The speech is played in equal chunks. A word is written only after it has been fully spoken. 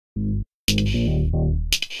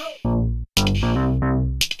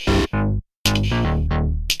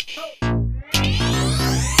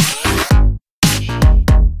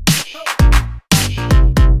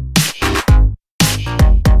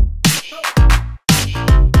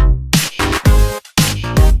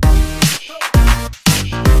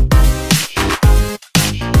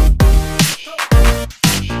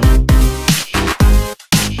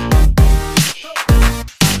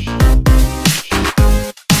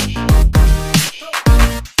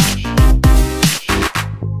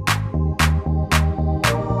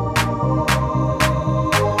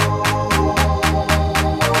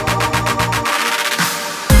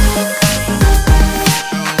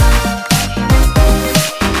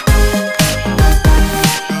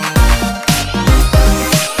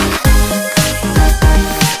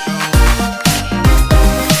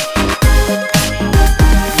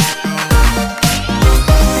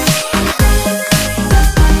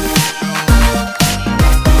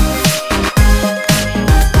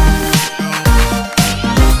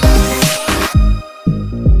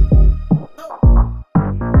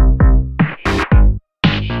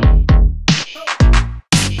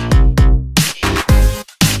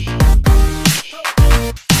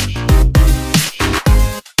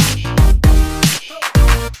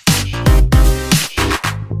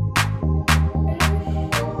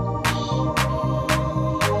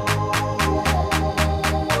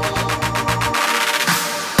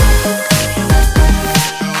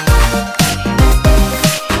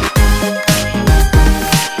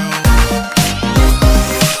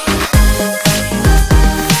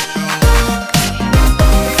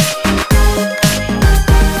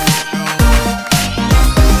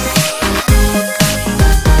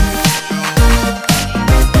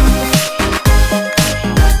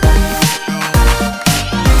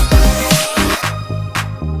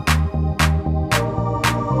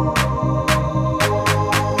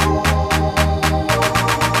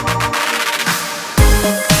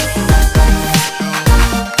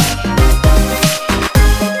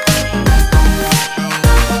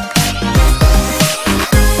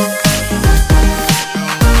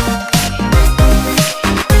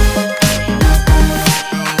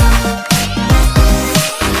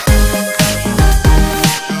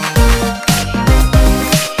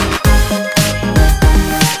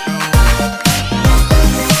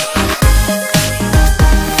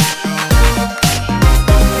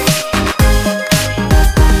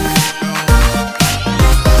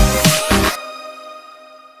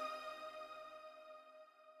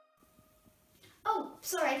Oh,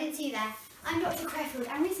 sorry, I didn't see you there. I'm Dr. Crefeld,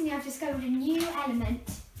 and recently I've discovered a new element,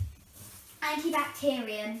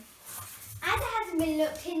 antibacterium. As it hasn't been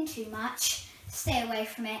looked into much, stay away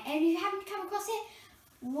from it. And if you haven't come across it,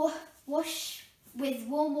 wash with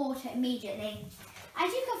warm water immediately.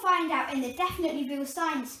 As you can find out in the Definitely Real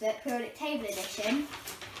Science book, periodic table edition,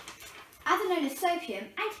 other known as soapium,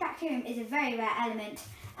 antibacterium is a very rare element,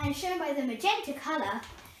 and shown by the magenta colour,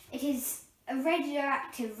 it is a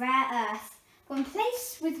radioactive rare earth. When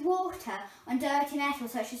placed with water on dirty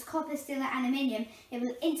metals such as copper, steel and aluminium, it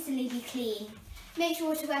will instantly be clean. Make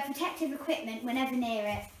sure to wear protective equipment whenever near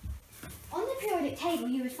it. On the periodic table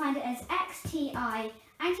you would find it as XTI,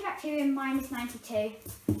 antibacterium -92.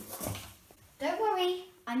 Don't worry,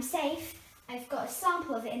 I'm safe. I've got a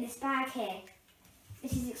sample of it in this bag here.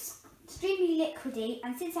 It is extremely liquidy,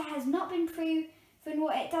 and since it has not been proven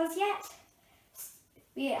what it does yet,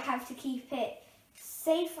 we have to keep it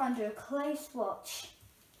safe under a close watch.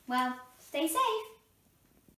 Well, stay safe.